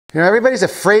You know, everybody's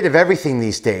afraid of everything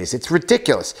these days. It's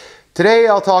ridiculous. Today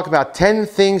I'll talk about 10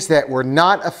 things that we're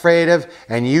not afraid of,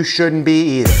 and you shouldn't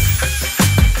be either.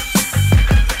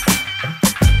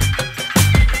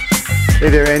 Hey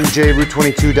there,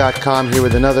 NJRoute22.com here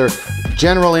with another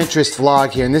general interest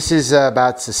vlog here, and this is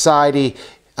about society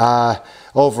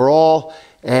overall.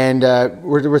 And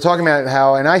we're talking about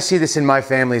how, and I see this in my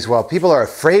family as well, people are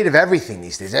afraid of everything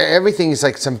these days. Everything is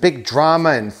like some big drama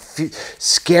and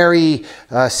scary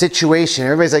situation.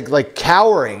 Everybody's like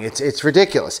cowering. It's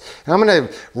ridiculous. And I'm going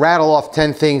to rattle off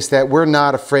 10 things that we're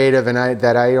not afraid of and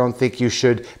that I don't think you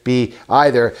should be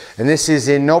either. And this is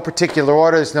in no particular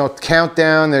order. There's no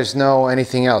countdown. There's no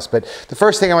anything else. But the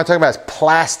first thing I want to talk about is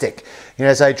plastic. You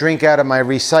know, as I drink out of my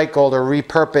recycled or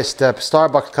repurposed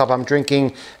Starbucks cup, I'm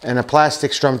drinking in a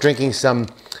plastic straw. I'm drinking some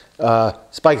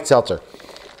spiked seltzer.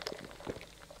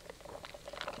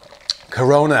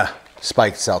 Corona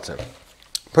spiked seltzer.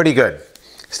 Pretty good.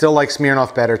 Still like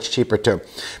Smirnoff better. It's cheaper too.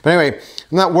 But anyway,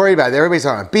 I'm not worried about it. Everybody's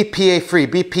on it. BPA free,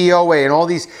 BPOA, and all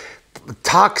these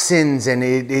toxins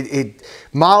and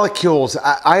molecules.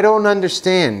 I don't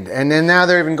understand. And then now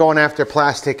they're even going after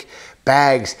plastic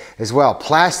bags as well.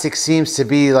 Plastic seems to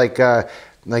be like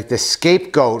the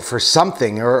scapegoat for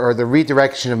something, or the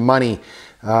redirection of money,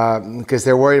 because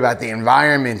they're worried about the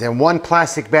environment. And one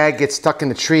plastic bag gets stuck in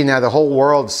the tree, now the whole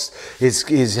world has to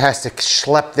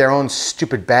schlep their own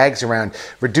stupid bags around,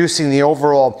 reducing the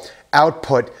overall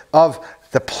output of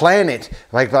the planet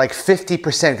like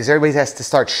 50%, because everybody has to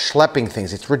start schlepping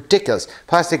things. It's ridiculous.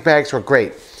 Plastic bags were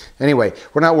great. Anyway,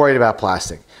 we're not worried about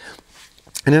plastic.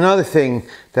 And another thing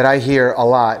that I hear a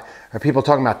lot are people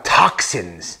talking about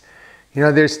toxins. You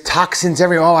know, there's toxins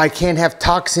everywhere. Oh, I can't have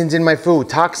toxins in my food,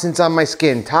 toxins on my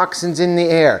skin, toxins in the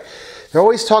air. They're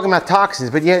always talking about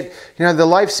toxins, but yet, you know, the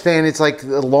lifespan is like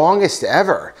the longest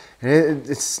ever. And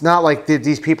it's not like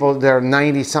these people that are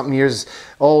 90-something years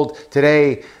old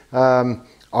today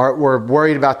were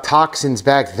worried about toxins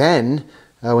back then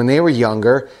when they were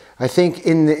younger. I think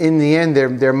in the end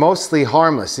they're mostly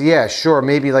harmless. Yeah, sure,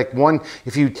 maybe like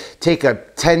if you take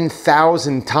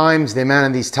 10,000 times the amount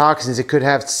of these toxins, it could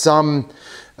have some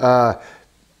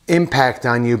impact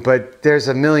on you, but there's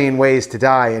a million ways to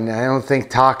die, and I don't think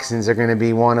toxins are going to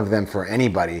be one of them for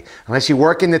anybody. Unless you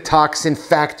work in the toxin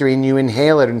factory and you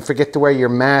inhale it and forget to wear your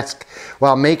mask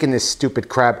while making this stupid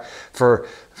crap for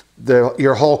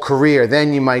your whole career,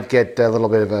 then you might get a little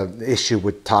bit of an issue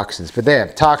with toxins. But there,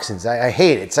 toxins, I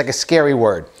hate it. It's like a scary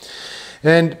word.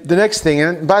 And the next thing,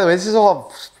 and by the way, this is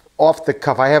all off the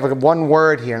cuff. I have one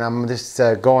word here, and I'm just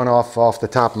going off the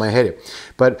top of my head here.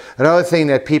 But another thing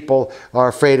that people are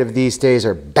afraid of these days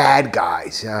are bad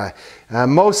guys.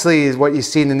 Mostly what you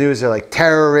see in the news are like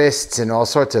terrorists and all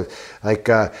sorts of like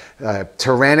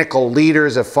tyrannical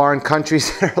leaders of foreign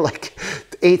countries that are like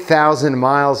 8,000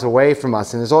 miles away from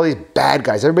us, and there's all these bad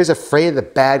guys. Everybody's afraid of the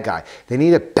bad guy. They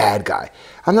need a bad guy.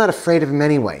 I'm not afraid of them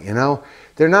anyway, you know?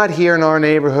 They're not here in our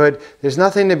neighborhood. There's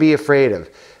nothing to be afraid of.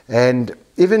 And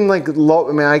even like I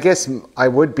mean, I guess I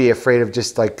would be afraid of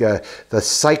just like the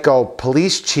psycho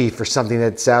police chief or something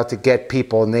that's out to get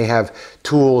people, and they have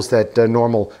tools that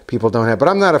normal people don't have. But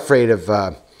I'm not afraid of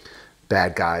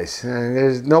bad guys.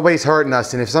 Nobody's hurting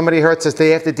us, and if somebody hurts us, they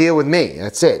have to deal with me.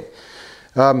 That's it.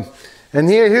 And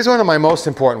here's one of my most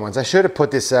important ones. I should have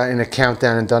put this in a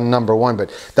countdown and done number one, but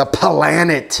the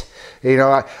planet. You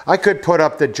know, I could put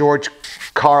up the George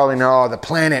Carlin, oh, the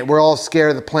planet, we're all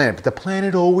scared of the planet, but the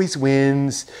planet always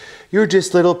wins. You're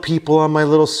just little people on my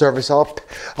little service. I'll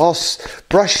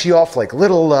brush you off like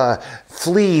little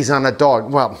fleas on a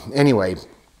dog. Well, anyway.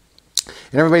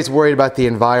 And everybody's worried about the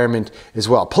environment as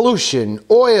well. Pollution,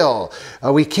 oil.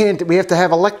 We have to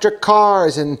have electric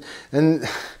cars, and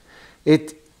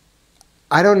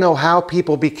I don't know how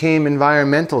people became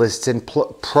environmentalists and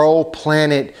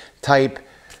pro-planet type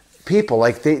people.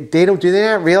 Like do they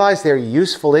not realize they're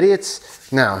useful idiots?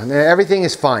 No, everything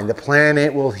is fine. The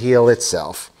planet will heal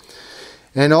itself.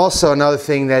 And also another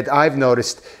thing that I've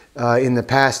noticed in the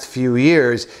past few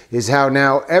years is how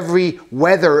now every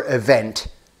weather event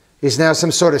is now some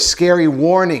sort of scary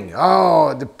warning.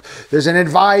 Oh, there's an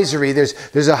advisory,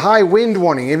 there's a high wind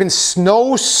warning, even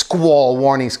snow squall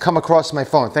warnings come across my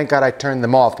phone. Thank God I turned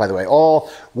them off, by the way. All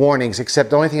warnings,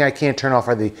 except the only thing I can't turn off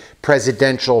are the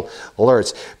presidential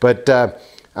alerts. But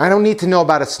I don't need to know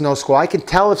about a snow squall. I can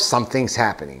tell if something's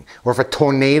happening or if a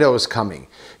tornado's coming.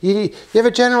 You have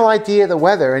a general idea of the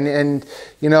weather, and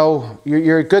you know,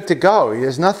 you're good to go.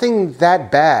 There's nothing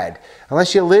that bad.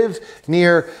 Unless you live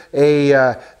near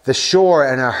a the shore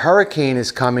and a hurricane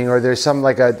is coming, or there's some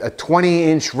like a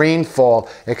 20-inch rainfall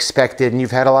expected, and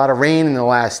you've had a lot of rain in the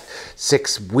last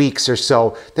 6 weeks or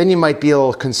so, then you might be a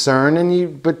little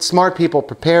concerned, but smart people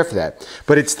prepare for that.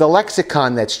 But it's the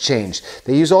lexicon that's changed.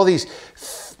 They use all these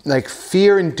like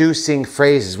fear-inducing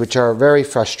phrases, which are very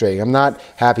frustrating. I'm not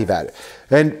happy about it.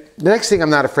 And the next thing I'm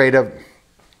not afraid of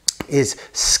is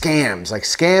scams, like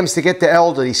scams to get the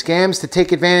elderly, scams to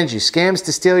take advantage of you, scams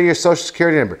to steal your social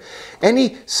security number.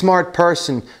 Any smart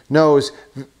person knows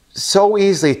so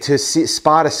easily to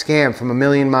spot a scam from a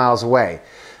million miles away,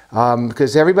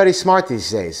 because everybody's smart these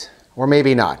days. Or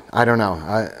maybe not. I don't know.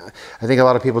 I think a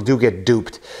lot of people do get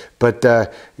duped. But,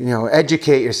 you know,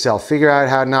 educate yourself. Figure out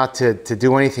how not to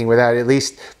do anything without at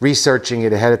least researching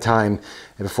it ahead of time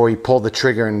before you pull the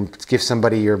trigger and give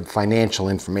somebody your financial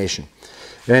information.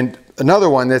 And another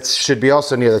one that should be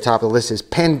also near the top of the list is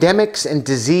pandemics and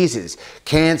diseases.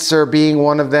 Cancer being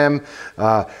one of them,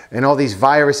 and all these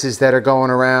viruses that are going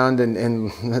around.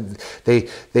 And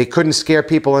they couldn't scare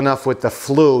people enough with the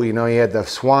flu. You know, you had the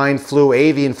swine flu,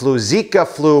 avian flu, Zika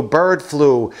flu, bird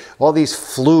flu, all these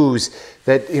flus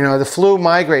that, you know, the flu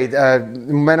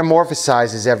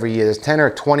metamorphosizes every year. There's 10 or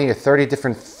 20 or 30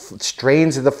 different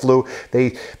strains of the flu.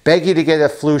 They beg you to get a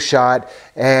flu shot,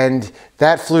 and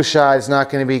that flu shot is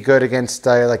not going to be good against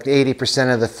like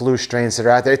 80% of the flu strains that are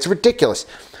out there. It's ridiculous.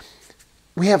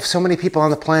 We have so many people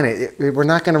on the planet. We're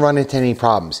not going to run into any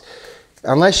problems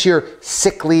unless you're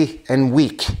sickly and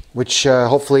weak, which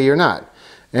hopefully you're not.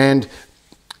 And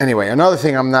anyway, another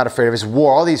thing I'm not afraid of is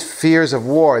war. All these fears of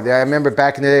war. I remember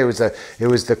back in the day, it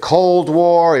was the Cold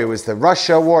War, it was the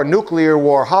Russia war, nuclear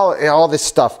war, all this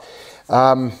stuff.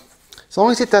 As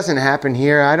long as it doesn't happen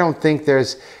here, I don't think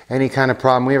there's any kind of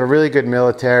problem. We have a really good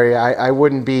military. I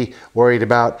wouldn't be worried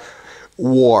about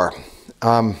war.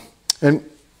 And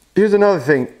here's another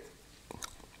thing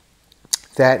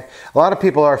that a lot of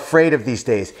people are afraid of these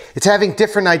days. It's having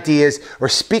different ideas or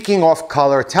speaking off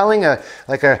color, telling a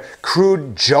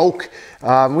crude joke.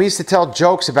 We used to tell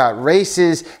jokes about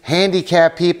races,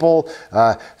 handicapped people,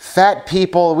 fat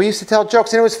people. We used to tell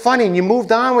jokes, and it was funny, and you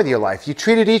moved on with your life. You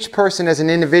treated each person as an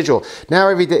individual. Now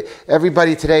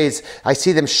everybody today I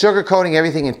see them sugarcoating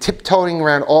everything and tiptoeing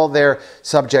around all their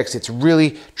subjects. It's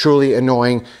really, truly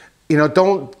annoying. You know,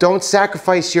 don't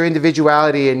sacrifice your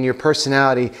individuality and your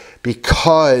personality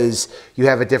because you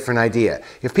have a different idea.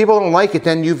 If people don't like it,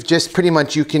 then you've just pretty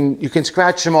much, you can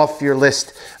scratch them off your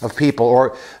list of people,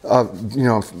 or you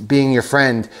know, being your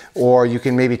friend, or you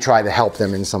can maybe try to help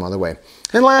them in some other way.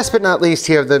 And last but not least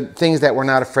here, the things that we're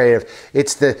not afraid of,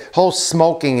 it's the whole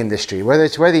smoking industry.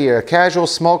 Whether you're a casual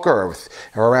smoker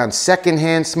or around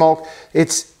secondhand smoke,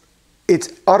 it's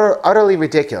utterly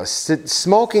ridiculous.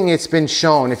 Smoking, it's been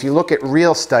shown, if you look at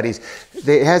real studies,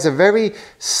 it has a very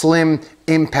slim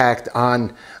impact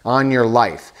on your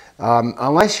life.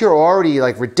 Unless you're already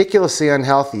like ridiculously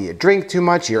unhealthy, you drink too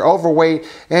much, you're overweight,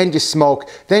 and you smoke,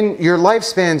 then your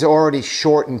lifespan's already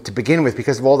shortened to begin with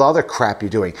because of all the other crap you're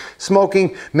doing.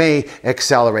 Smoking may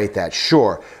accelerate that,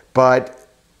 sure, but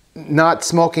not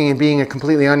smoking and being a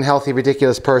completely unhealthy,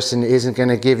 ridiculous person isn't going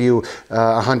to give you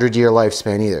a 100-year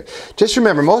lifespan either. Just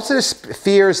remember, most of the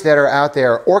fears that are out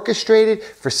there are orchestrated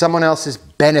for someone else's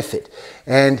benefit.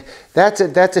 And that's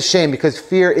a shame, because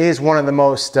fear is one of the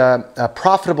most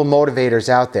profitable motivators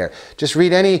out there. Just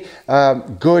read any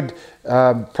good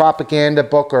propaganda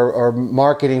book or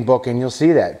marketing book and you'll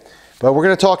see that. But we're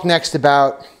going to talk next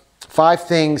about 5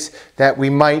 things that we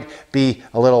might be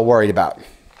a little worried about.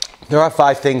 There are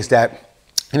 5 things that,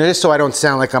 you know, just so I don't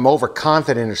sound like I'm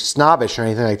overconfident or snobbish or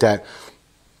anything like that,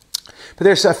 but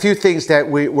there's a few things that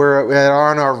that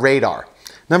are on our radar.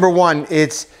 Number 1,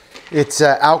 it's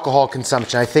alcohol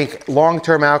consumption. I think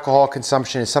long-term alcohol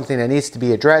consumption is something that needs to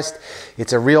be addressed.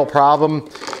 It's a real problem.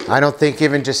 I don't think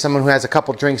even just someone who has a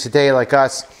couple drinks a day like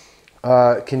us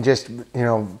can just, you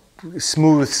know,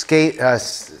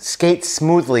 skate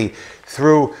smoothly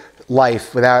through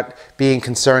life without being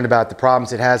concerned about the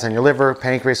problems it has on your liver,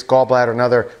 pancreas, gallbladder, and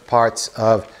other parts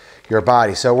of your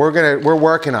body. So we're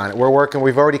working on it.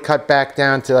 We've already cut back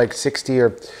down to like 60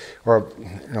 or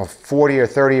you know, 40 or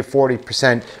 30 or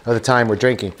 40% of the time we're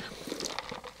drinking,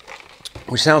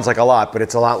 which sounds like a lot, but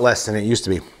it's a lot less than it used to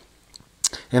be.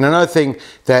 And another thing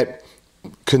that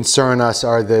concern us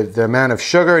are the amount of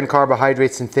sugar and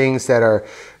carbohydrates and things that are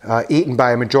eaten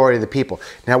by a majority of the people.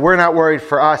 Now, we're not worried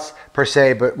for us per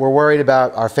se, but we're worried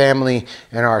about our family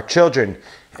and our children.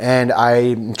 And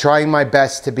I'm trying my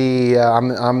best to be,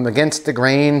 I'm against the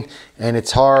grain, and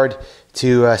it's hard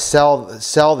to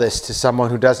sell this to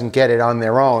someone who doesn't get it on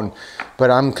their own.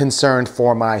 But I'm concerned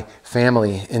for my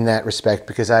family in that respect,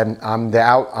 because I'm the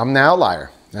outlier.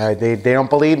 They don't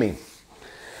believe me.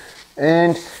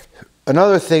 And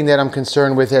another thing that I'm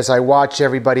concerned with as I watch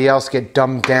everybody else get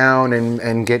dumbed down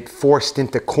and get forced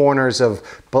into corners of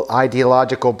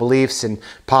ideological beliefs and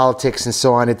politics and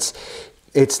so on, it's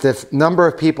the number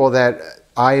of people that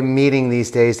I'm meeting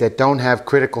these days that don't have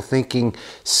critical thinking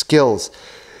skills.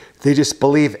 They just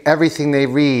believe everything they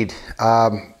read,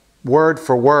 word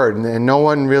for word, and no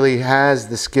one really has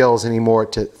the skills anymore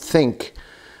to think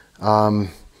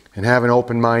and have an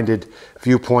open-minded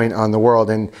viewpoint on the world.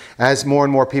 And as more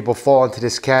and more people fall into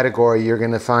this category, you're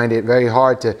going to find it very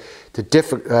hard to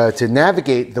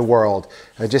navigate the world.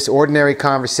 Just ordinary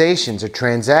conversations or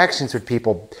transactions with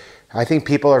people. I think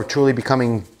people are truly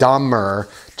becoming dumber,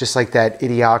 just like that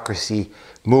Idiocracy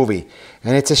movie.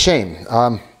 And it's a shame.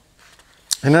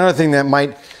 Another thing that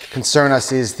might concern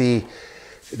us is the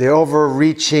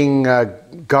overreaching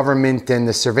government and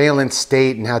the surveillance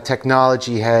state, and how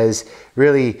technology has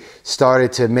really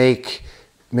started to make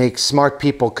smart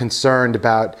people concerned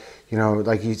about, you know,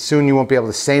 like soon you won't be able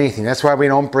to say anything. That's why we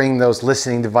don't bring those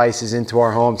listening devices into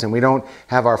our homes, and we don't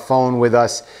have our phone with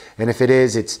us. And if it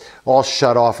is, it's all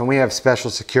shut off, and we have special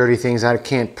security things. I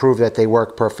can't prove that they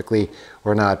work perfectly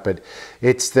or not, but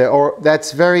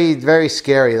that's very, very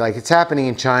scary. Like, it's happening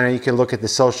in China. You can look at the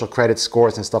social credit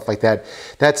scores and stuff like that.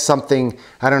 That's something,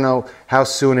 I don't know how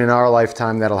soon in our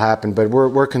lifetime that'll happen, but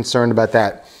we're concerned about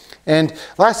that. And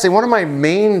lastly, one of my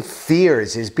main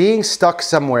fears is being stuck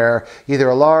somewhere, either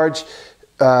a large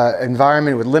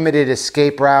environment with limited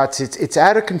escape routes. It's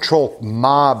out of control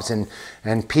mobs and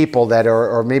people that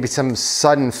or maybe some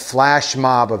sudden flash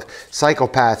mob of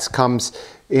psychopaths comes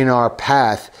in our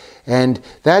path. And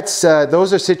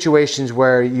those are situations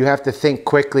where you have to think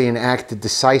quickly and act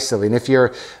decisively. And if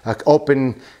you're an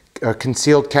open,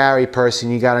 concealed carry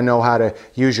person, you got to know how to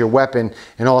use your weapon,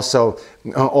 and also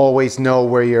always know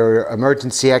where your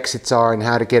emergency exits are and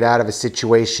how to get out of a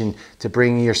situation to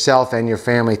bring yourself and your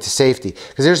family to safety.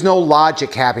 Because there's no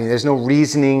logic happening. There's no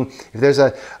reasoning. If there's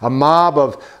a mob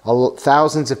of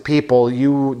thousands of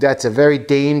people, that's a very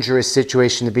dangerous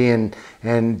situation to be in,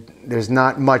 and there's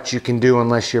not much you can do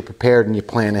unless you're prepared and you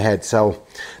plan ahead. So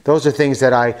those are things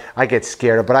that I get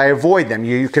scared of, but I avoid them.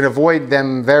 You can avoid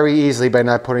them very easily by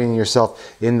not putting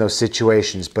yourself in those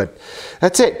situations. But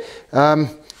that's it.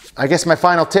 I guess my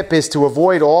final tip is to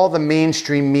avoid all the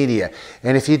mainstream media.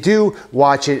 And if you do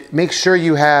watch it, make sure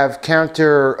you have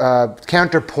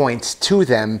counterpoints to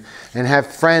them, and have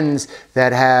friends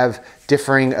that have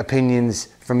differing opinions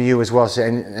from you as well, so,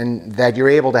 and that you're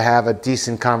able to have a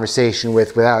decent conversation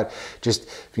with without just,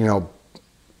 you know,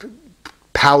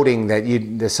 pouting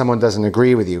that someone doesn't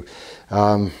agree with you.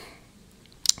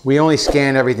 We only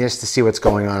scan everything just to see what's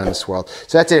going on in this world.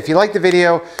 So that's it. If you like the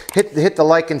video, hit the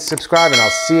like and subscribe, and I'll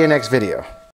see you next video.